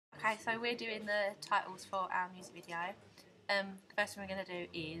Okay, so we're doing the titles for our music video. First thing we're going to do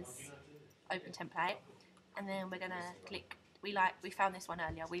is open template, and then we're going to click, we found this one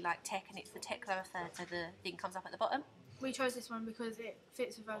earlier, we like tech, and it's the tech lower third, so the thing comes up at the bottom. We chose this one because it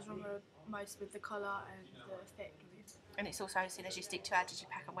fits with our genre most, with the colour and the effect of it. And it's also as soon as you stick to our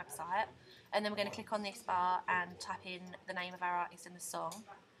Digipack and website. And then we're going to click on this bar and type in the name of our artist and the song,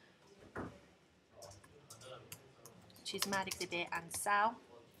 which is Mad Exhibit and Sal.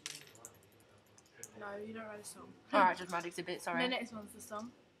 No, you don't write a song. Alright, just Mad Exhibit, sorry. The next one's the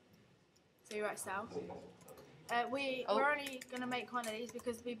song. So you write Sal. We're only going to make one of these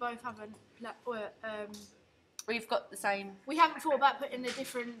because we both haven't... We've got the same... We haven't thought about putting a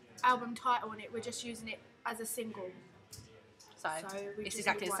different album title on it, we're just using it as a single. So it's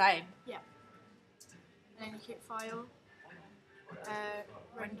exactly the same. Yeah. And then you click File,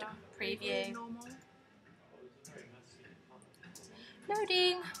 Render, Preview. Normal.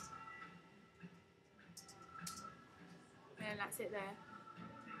 Loading. And that's it there.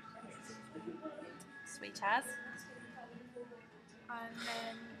 Sweet as. And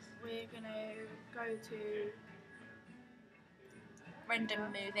then we're going to go to Render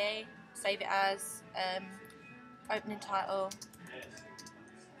movie, save it as opening title.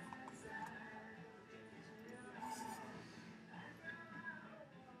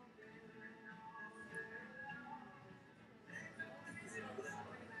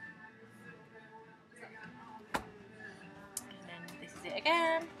 And then this is it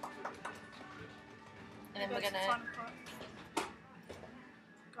again. And then we're going to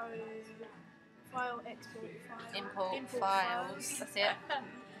go File, Export, File. import files. That's it.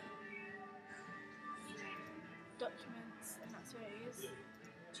 Documents, and that's where it is.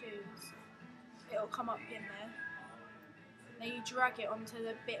 Choose. It'll come up in there. Now you drag it onto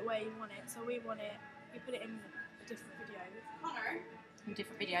the bit where you want it. So we want it, you put it in a different video. A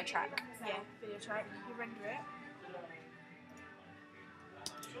different video track. Yeah, video track. You render it.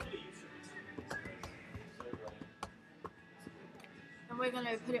 And we're going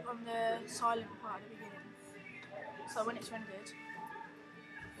to put it on the silent part at the beginning. So when it's rendered,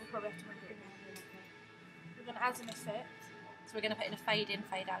 we'll probably have to render it again. We're going to add an effect. So we're going to put in a fade in,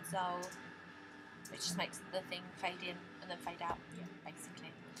 fade out zone, which just makes the thing fade in and then fade out,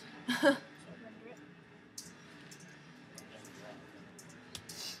 basically. So render it.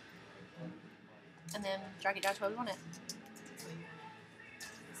 And then drag it down to where we want it.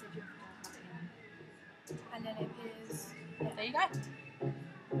 And then it appears. There you go.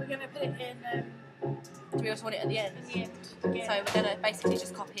 We're going to put it in. Do we also want it at the end? In the end. Again. So we're going to basically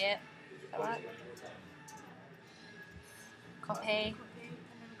just copy it. Alright. Copy. And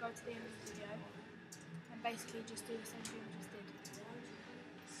then we'll go to the end of the video and basically just do the same thing we just did.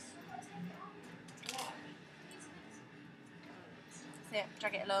 That's it.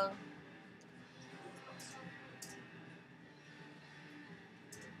 Drag it along.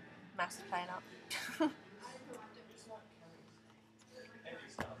 Mouse is playing up.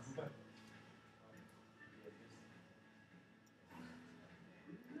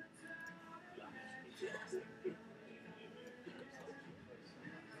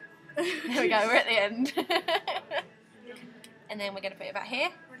 There we go, we're at the end. And then we're going to put it back here.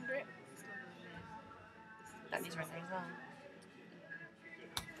 Render it. That needs rendering as well.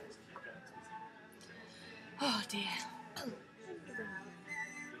 Oh dear.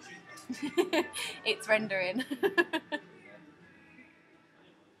 It's rendering.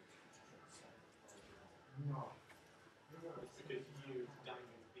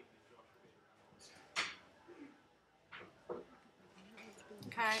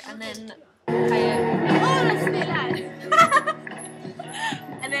 Okay, and then play it. Oh, that's a bit loud.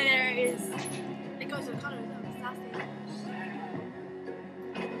 And then there it is. It goes to the colour as well. It's nasty.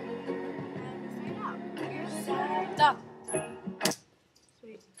 Done.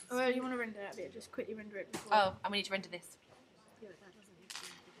 Sweet. Oh, well, you want to render that bit? Just quickly render it before. Oh, and we need to render this.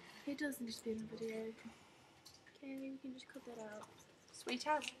 It doesn't just be in the video. Okay, we can just cut that out. Sweet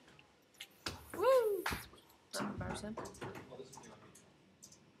as. Woo! That's embarrassing.